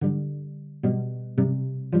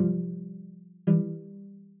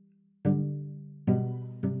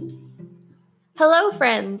Hello,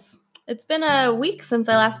 friends. It's been a week since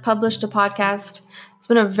I last published a podcast. It's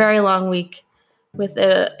been a very long week with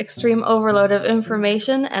an extreme overload of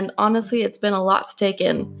information, and honestly, it's been a lot to take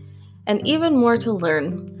in, and even more to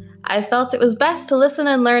learn. I felt it was best to listen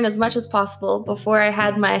and learn as much as possible before I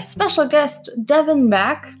had my special guest, Devin,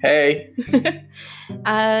 back. Hey.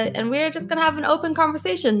 And we're just going to have an open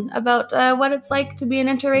conversation about what it's like to be an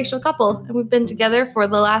interracial couple. And we've been together for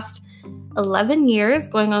the last 11 years,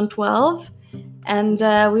 going on 12. And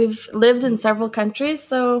we've lived in several countries,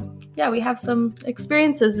 so yeah, we have some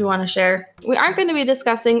experiences we want to share. We aren't going to be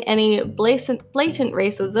discussing any blatant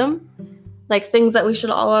racism, like things that we should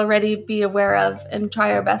all already be aware of and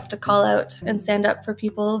try our best to call out and stand up for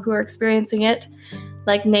people who are experiencing it,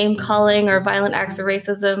 like name calling or violent acts of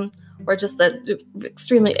racism, or just the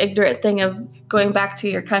extremely ignorant thing of going back to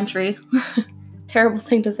your country. Terrible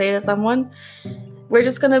thing to say to someone. We're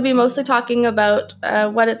just going to be mostly talking about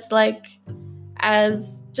what it's like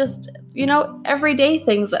as just, everyday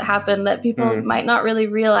things that happen that people might not really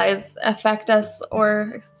realize affect us,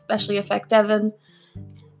 or especially affect Devin.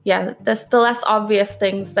 Yeah, that's the less obvious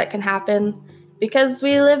things that can happen because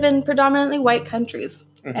we live in predominantly white countries.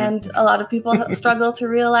 Mm-hmm. And a lot of people struggle to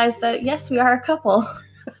realize that, yes, we are a couple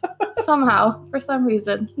somehow, for some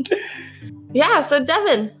reason. Yeah, so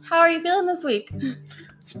Devin, how are you feeling this week?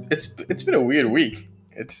 It's been a weird week.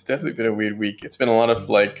 It's definitely been a weird week. It's been a lot of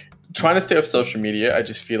trying to stay off social media. I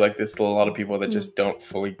just feel like there's still a lot of people that just don't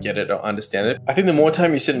fully get it or understand it. I think the more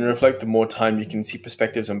time you sit and reflect, the more time you can see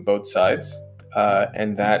perspectives on both sides.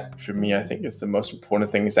 And that, for me, I think is the most important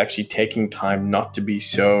thing, is actually taking time not to be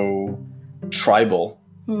so tribal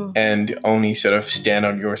and only sort of stand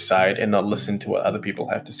on your side and not listen to what other people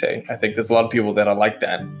have to say. I think there's a lot of people that are like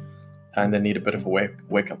that and they need a bit of a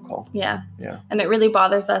wake-up call. Yeah. And it really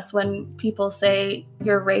bothers us when people say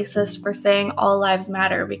you're racist for saying all lives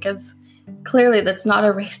matter, because clearly that's not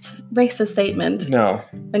a racist statement. No.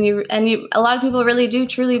 A lot of people really do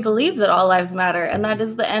truly believe that all lives matter, and that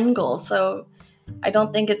is the end goal. So I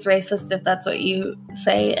don't think it's racist if that's what you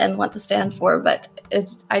say and want to stand for, but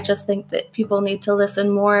I just think that people need to listen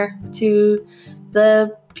more to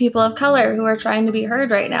the people of color who are trying to be heard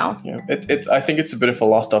right now. Yeah, I think it's a bit of a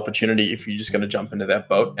lost opportunity if you're just going to jump into that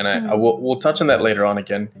boat, and we'll touch on that later on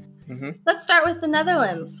again. Mm-hmm. Let's start with the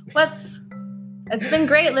Netherlands. It's been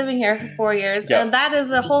great living here for 4 years, and that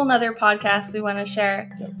is a whole nother podcast we want to share,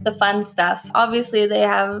 the fun stuff. Obviously, they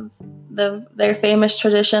have their famous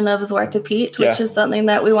tradition of Zwarte Piet, which is something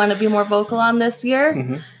that we want to be more vocal on this year.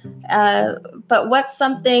 Mm-hmm. But what's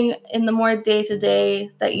something in the more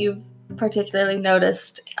day-to-day that you've particularly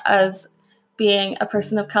noticed as being a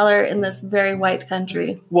person of color in this very white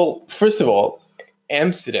country? Well, first of all,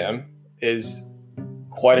 Amsterdam is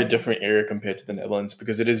quite a different area compared to the Netherlands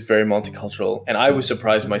because it is very multicultural. And I was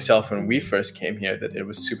surprised myself when we first came here that it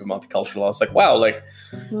was super multicultural. I was like, wow,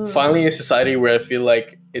 finally a society where I feel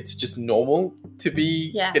like it's just normal to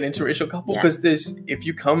be an interracial couple. Because if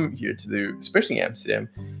you come here especially Amsterdam,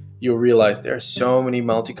 you'll realize there are so many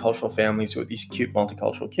multicultural families with these cute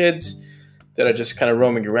multicultural kids that are just kind of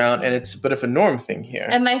roaming around, and it's a bit of a norm thing here.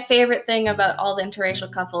 And my favorite thing about all the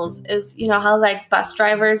interracial couples is, how bus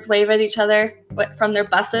drivers wave at each other from their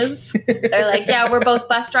buses. They're like, yeah, we're both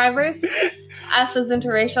bus drivers. Us as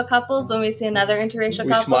interracial couples, when we see another interracial couple,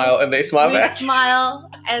 we smile and they smile back. We smile,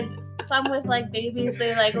 and some with babies,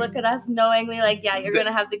 they look at us knowingly, you're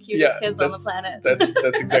gonna have the cutest kids on the planet.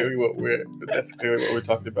 That's exactly what we're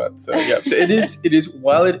talking about. So so it is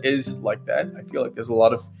while it is like that, I feel like there's a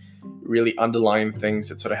lot of really underlying things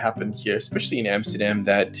that sort of happen here, especially in Amsterdam,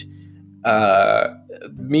 that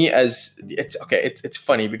it's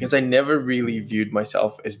funny because I never really viewed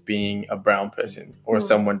myself as being a brown person or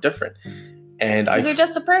someone different. And you're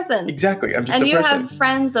just a person. Exactly. I'm just a person. And you have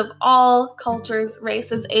friends of all cultures,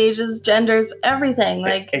 races, ages, genders, everything.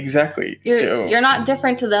 Exactly. You're not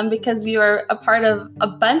different to them because you're a part of a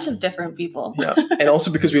bunch of different people. Yeah. And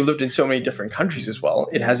also because we've lived in so many different countries as well,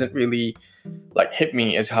 it hasn't really hit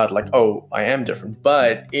me as hard oh, I am different.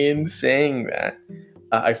 But in saying that,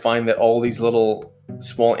 I find that all these little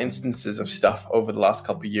small instances of stuff over the last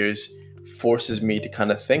couple of years forces me to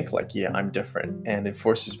kind of think I'm different, and it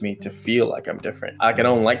forces me to feel like I'm different. I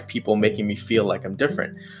don't like people making me feel like I'm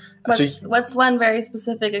different. What's one very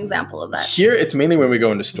specific example of that? Here, it's mainly when we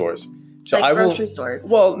go into stores. So grocery stores?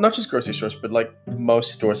 Well, not just grocery stores, but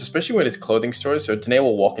most stores, especially when it's clothing stores. So Tanae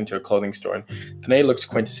will walk into a clothing store, and Tanae looks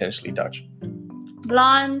quintessentially Dutch.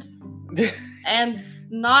 Blonde and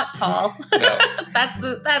not tall. No. That's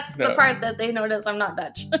the No. part that they notice I'm not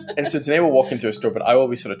Dutch. And so Danae will walk into a store, but I will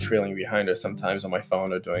be sort of trailing behind her sometimes on my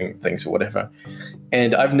phone or doing things or whatever.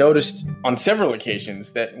 And I've noticed on several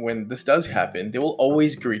occasions that when this does happen, they will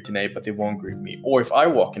always greet Danae, but they won't greet me. Or if I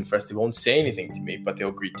walk in first, they won't say anything to me, but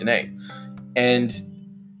they'll greet Danae. And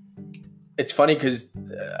it's funny because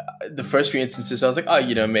the first few instances I was like,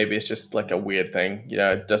 oh, maybe it's just like a weird thing.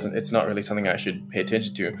 It's not really something I should pay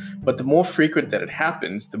attention to. But the more frequent that it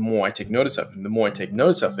happens, the more I take notice of it. And the more I take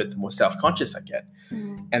notice of it, the more self-conscious I get.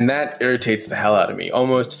 And that irritates the hell out of me,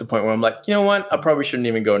 almost to the point where I'm like, you know what? I probably shouldn't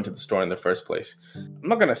even go into the store in the first place. I'm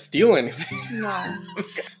not going to steal anything. No.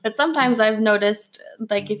 But sometimes I've noticed,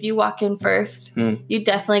 like, if you walk in first, you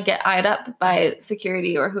definitely get eyed up by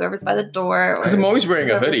security or whoever's by the door. Because I'm always wearing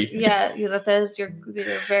a hoodie. Yeah, that's you're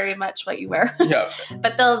very much what you wear. Yeah.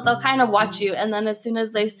 But they'll kind of watch you, and then as soon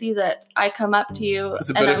as they see that I come up to you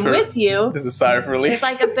and I'm with you, there's a sigh of relief. It's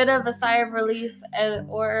like a bit of a sigh of relief,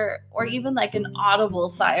 or even like an audible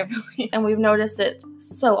sigh of relief. And we've noticed it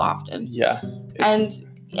so often. Yeah. And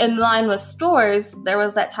in line with stores, there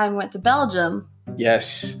was that time we went to Belgium.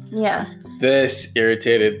 Yes. Yeah. This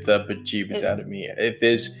irritated the bejeebus out of me.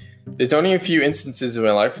 There's only a few instances in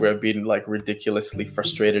my life where I've been like ridiculously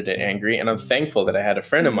frustrated and angry, and I'm thankful that I had a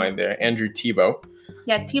friend of mine there, Andrew Thibault.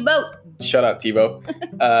 Yeah, Thibault. Shout out Thibault,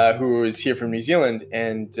 who is here from New Zealand,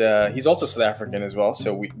 and he's also South African as well.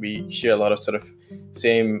 So we share a lot of sort of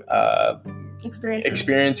same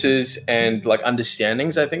experiences and like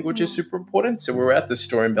understandings, I think, which is super important. So we were at this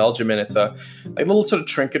store in Belgium, and it's a like little sort of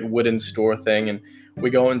trinket wooden store thing, and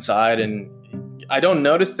we go inside and I don't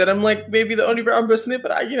notice that I'm like maybe the only brown person there,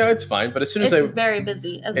 but it's fine. But as soon as it's very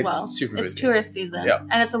busy as well. It's super busy. It's tourist season, yeah.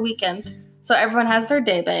 And it's a weekend, so everyone has their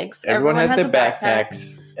day bags. Everyone has their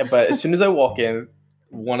backpacks. But as soon as I walk in,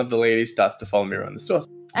 one of the ladies starts to follow me around the store.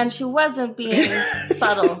 And she wasn't being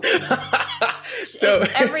subtle. So in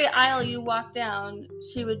every aisle you walk down,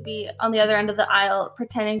 she would be on the other end of the aisle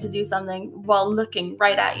pretending to do something while looking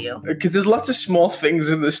right at you. Because there's lots of small things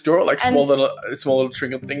in the store, like small little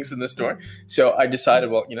trinket things in the store. So I decided,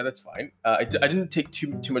 well, that's fine. I didn't take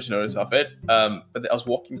too much notice of it. But I was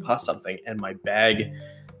walking past something, and my bag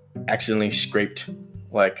accidentally scraped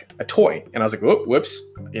like a toy, and I was like, whoops!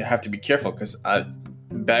 You have to be careful because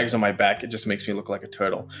bags on my back, it just makes me look like a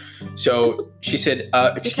turtle. So she said,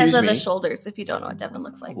 excuse me. Because of the shoulders, if you don't know what Devin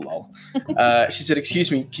looks like. Lol. She said,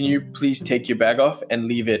 excuse me, can you please take your bag off and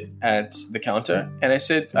leave it at the counter? And I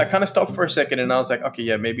said, I kind of stopped for a second, and I was like, okay,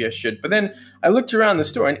 yeah, maybe I should. But then I looked around the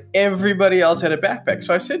store, and everybody else had a backpack.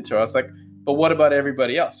 So I said to her, I was like, but what about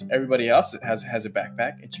everybody else? Everybody else has a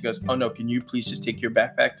backpack. And she goes, oh no, can you please just take your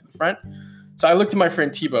backpack to the front? So I looked at my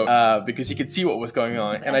friend Thibault because he could see what was going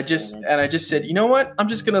on, and I just said, you know what? I'm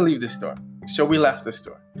just gonna leave the store. So we left the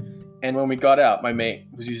store, and when we got out, my mate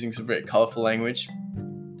was using some very colorful language.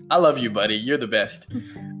 I love you, buddy. You're the best.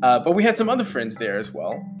 But we had some other friends there as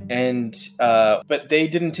well, and but they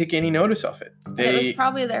didn't take any notice of it. It was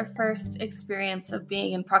probably their first experience of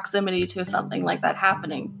being in proximity to something like that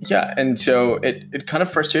happening. Yeah, and so it kind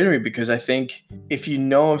of frustrated me because I think if you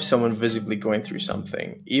know of someone visibly going through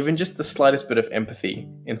something, even just the slightest bit of empathy,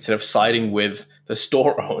 instead of siding with the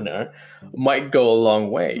store owner, might go a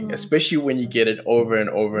long way, especially when you get it over and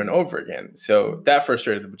over and over again. So that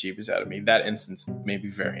frustrated the bejeebus out of me. That instance made me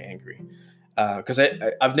very angry. Because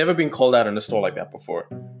I've never been called out in a store like that before.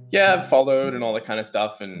 Yeah, I've followed and all that kind of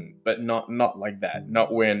stuff, but not like that.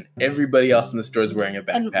 Not when everybody else in the store is wearing a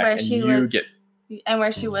backpack and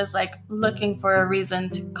where she was like looking for a reason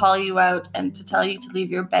to call you out and to tell you to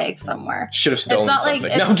leave your bag somewhere. Should have stolen something.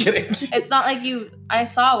 No, I'm kidding. It's not like I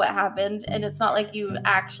saw what happened, and it's not like you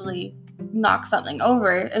actually knock something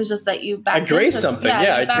over. It was just that you backed I grazed something.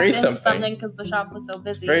 Yeah, I grazed something because the shop was so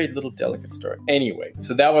busy. It's a very little delicate story. Anyway,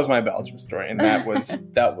 so that was my Belgium story, and that was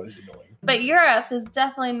annoying. But Europe is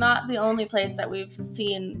definitely not the only place that we've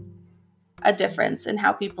seen a difference in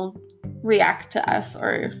how people react to us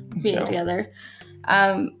or being together.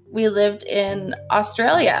 We lived in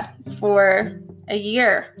Australia for a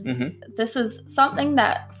year. Mm-hmm. This is something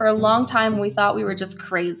that for a long time we thought we were just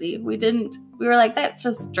crazy. We were like, that's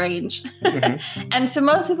just strange. Mm-hmm. And to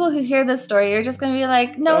most people who hear this story, you're just going to be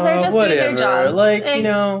like, no, they're just doing their job. Like,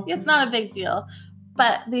 it's not a big deal.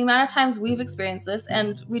 But the amount of times we've experienced this,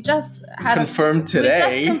 and we just confirmed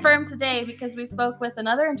today because we spoke with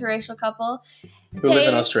another interracial couple who live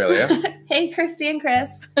in Australia. Hey, Christy and Chris.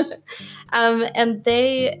 And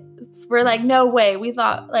they were like, no way. We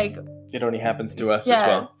thought like it only happens to us as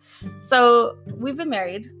well. So we've been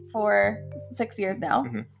married for 6 years now.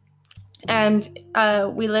 Mm-hmm. And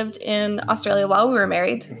we lived in Australia while we were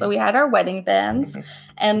married. So we had our wedding bands,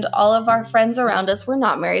 and all of our friends around us were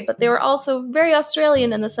not married, but they were also very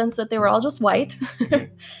Australian in the sense that they were all just white.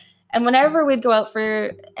 And whenever we'd go out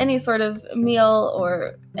for any sort of meal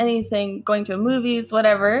or anything, going to movies,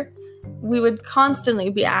 whatever, we would constantly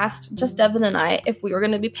be asked, just Devin and I, if we were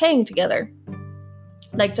going to be paying together.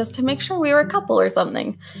 Like, just to make sure we were a couple or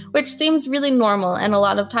something, which seems really normal. And a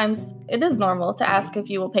lot of times it is normal to ask if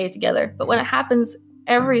you will pay together. But when it happens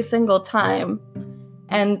every single time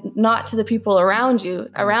and not to the people around you,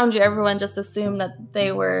 everyone just assumed that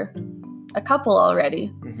they were a couple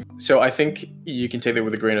already. So I think you can take that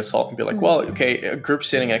with a grain of salt and be like, well, okay, a group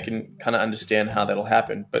setting, I can kind of understand how that'll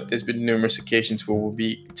happen. But there's been numerous occasions where we'll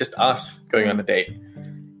be just us going on a date.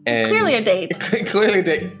 And clearly a date. Clearly a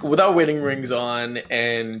date without wedding rings on,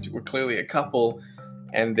 and we're clearly a couple.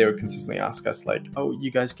 And they would consistently ask us like, oh, you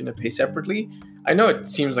guys going to pay separately? I know it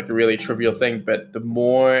seems like a really trivial thing, but the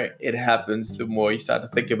more it happens, the more you start to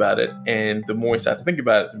think about it. And the more you start to think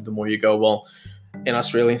about it, the more you go, well, in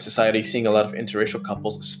Australian society, seeing a lot of interracial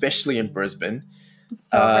couples, especially in Brisbane,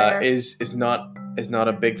 is not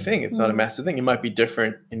a big thing. It's not a massive thing. It might be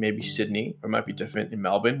different in maybe Sydney, or it might be different in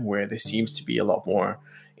Melbourne, where there seems to be a lot more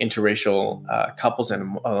interracial couples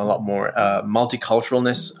and a lot more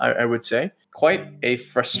multiculturalness, I would say. Quite a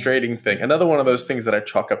frustrating thing. Another one of those things that I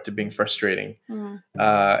chalk up to being frustrating.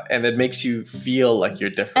 And it makes you feel like you're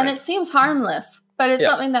different. And it seems harmless, but it's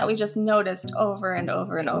something that we just noticed over and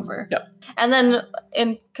over and over. Yep. And then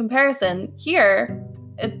in comparison, here,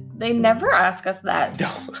 they never ask us that.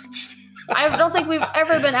 No. I don't think we've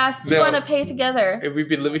ever been asked, do you want to pay together? We've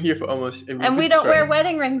been living here for almost... And we don't wear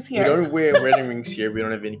wedding rings here. We don't wear wedding rings here. We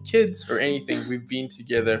don't have any kids or anything. We've been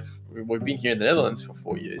together... We've been here in the Netherlands for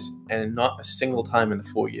 4 years. And not a single time in the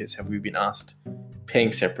 4 years have we been asked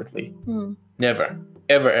paying separately. Never.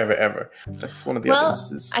 Ever, ever, ever. That's one of the other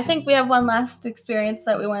instances. I think we have one last experience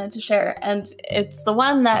that we wanted to share. And it's the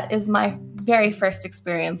one that is my very first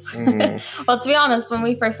experience. Well, to be honest, when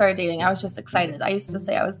we first started dating, I was just excited. I used to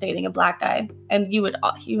say I was dating a black guy, and you would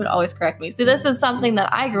always correct me. See, this is something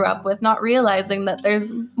that I grew up with, not realizing that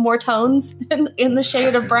there's more tones in the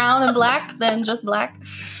shade of brown and black than just black.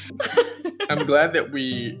 I'm glad that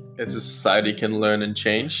we, as a society, can learn and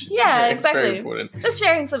change. It's very very important. Just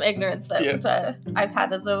sharing some ignorance that I've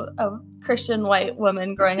had as a Christian white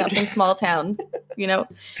woman growing up in small town, you know.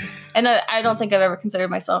 And I don't think I've ever considered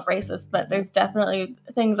myself racist, but there's definitely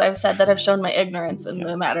things I've said that have shown my ignorance in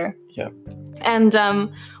the matter. Yeah. And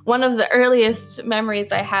one of the earliest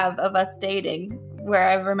memories I have of us dating, where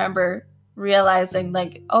I remember realizing,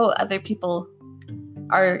 like, oh, other people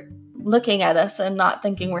are looking at us and not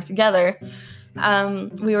thinking we're together.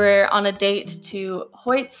 We were on a date to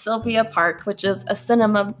Hoyt Sylvia Park, which is a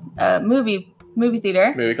cinema movie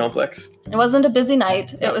theater. Movie complex. It wasn't a busy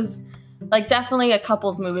night. It was like definitely a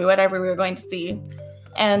couple's movie, whatever we were going to see.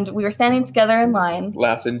 And we were standing together in line.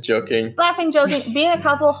 Laughing, joking, being a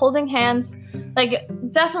couple, holding hands. Like,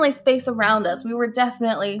 definitely space around us. We were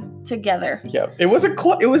definitely together. Yeah. It was a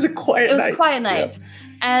quiet night. It was a quiet night. Yeah.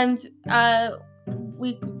 And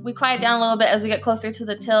we quiet down a little bit as we get closer to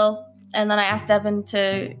the till. And then I asked Devin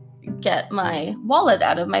to get my wallet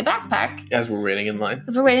out of my backpack. As we're waiting in line.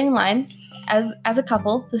 As a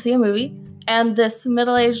couple to see a movie. And this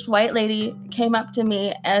middle-aged white lady came up to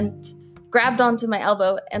me and grabbed onto my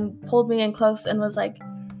elbow and pulled me in close and was like,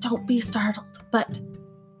 "Don't be startled, but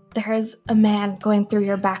there is a man going through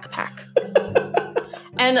your backpack."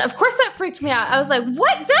 And of course that freaked me out. I was like,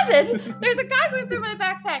 "What, Devin? There's a guy going through my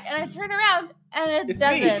backpack." And I turn around and it's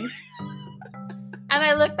Devin. And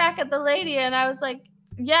I look back at the lady and I was like,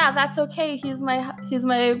 "Yeah, that's okay. He's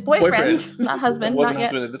my boyfriend. Not husband. Wasn't not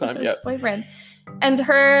husband yet. at the time, yeah. Boyfriend." And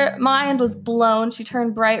her mind was blown. She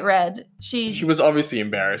turned bright red. She was obviously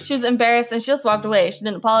embarrassed. She was embarrassed and she just walked away. She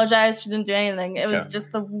didn't apologize. She didn't do anything. It was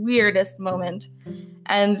just the weirdest moment.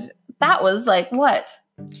 And that was like, what?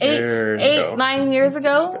 9 years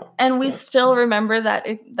ago. And we still remember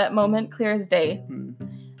that moment clear as day.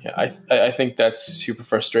 Yeah, I think that's super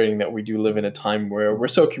frustrating that we do live in a time where we're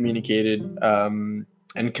so communicated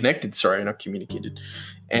and connected, not communicated.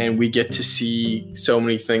 And we get to see so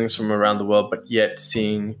many things from around the world, but yet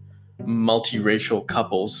seeing multiracial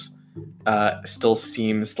couples still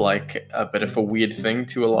seems like a bit of a weird thing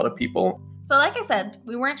to a lot of people. So like I said,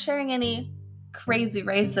 we weren't sharing any crazy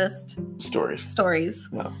racist stories.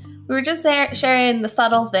 No. We were just sharing the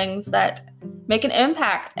subtle things that make an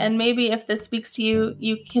impact. And maybe if this speaks to you,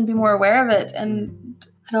 you can be more aware of it. And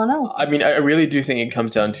I don't know. I mean, I really do think it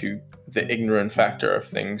comes down to the ignorant factor of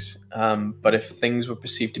things. But if things were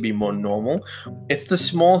perceived to be more normal, it's the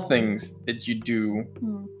small things that you do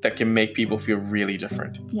that can make people feel really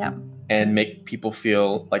different. Yeah. And make people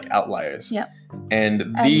feel like outliers. Yeah.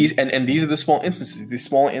 And these are the small instances. These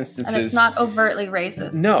small instances. And it's not overtly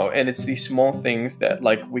racist. No, and it's these small things that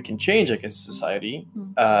like we can change, like as a society,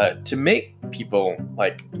 to make people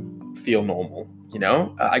like feel normal. You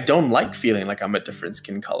know, I don't like feeling like I'm a different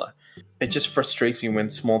skin color. It just frustrates me when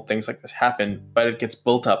small things like this happen, but it gets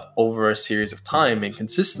built up over a series of time and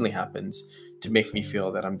consistently happens to make me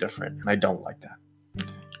feel that I'm different, and I don't like that.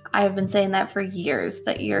 I have been saying that for years,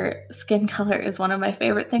 that your skin color is one of my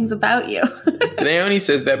favorite things about you. Today only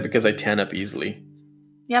says that because I tan up easily.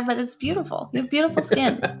 Yeah, but it's beautiful. You have beautiful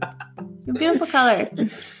skin. You have beautiful color.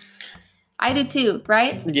 I do too,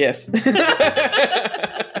 right? Yes.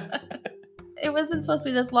 It wasn't supposed to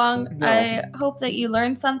be this long. No. I hope that you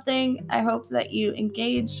learned something. I hope that you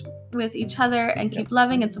engage with each other and keep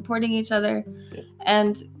loving and supporting each other. Yeah.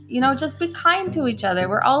 And, you know, just be kind to each other.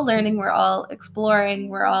 We're all learning. We're all exploring.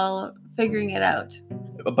 We're all figuring it out.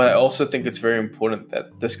 But I also think it's very important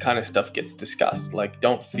that this kind of stuff gets discussed. Like,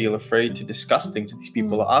 don't feel afraid to discuss things with these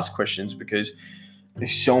people or ask questions, because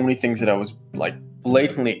there's so many things that I was like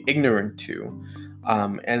blatantly ignorant to.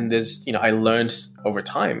 And there's, you know, I learned over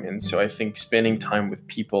time. And so I think spending time with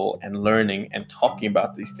people and learning and talking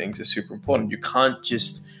about these things is super important. You can't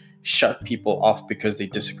just shut people off because they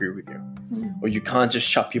disagree with you. Or you can't just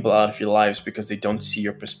shut people out of your lives because they don't see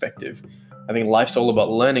your perspective. I think life's all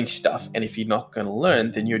about learning stuff. And if you're not going to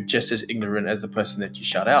learn, then you're just as ignorant as the person that you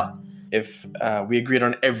shut out. If we agreed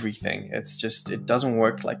on everything, it doesn't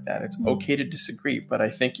work like that. It's okay to disagree. But I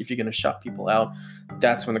think if you're going to shut people out,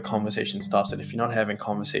 that's when the conversation stops. And if you're not having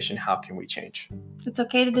conversation, how can we change? It's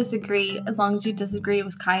okay to disagree as long as you disagree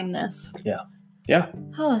with kindness. Yeah. Yeah.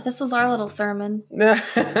 Oh, this was our little sermon.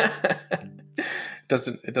 It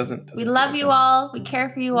doesn't. We love you all. We care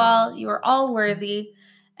for you all. You are all worthy.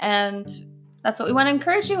 And that's what we want to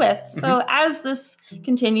encourage you with. So as this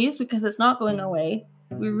continues, because it's not going away,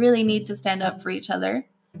 we really need to stand up for each other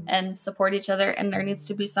and support each other. And there needs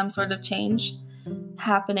to be some sort of change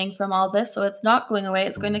happening from all this. So it's not going away.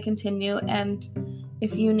 It's going to continue. And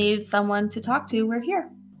if you need someone to talk to, we're here.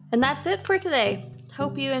 And that's it for today.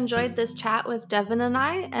 Hope you enjoyed this chat with Devin and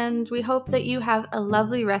I, and we hope that you have a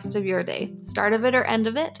lovely rest of your day. Start of it or end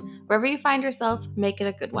of it, wherever you find yourself, make it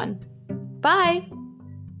a good one. Bye!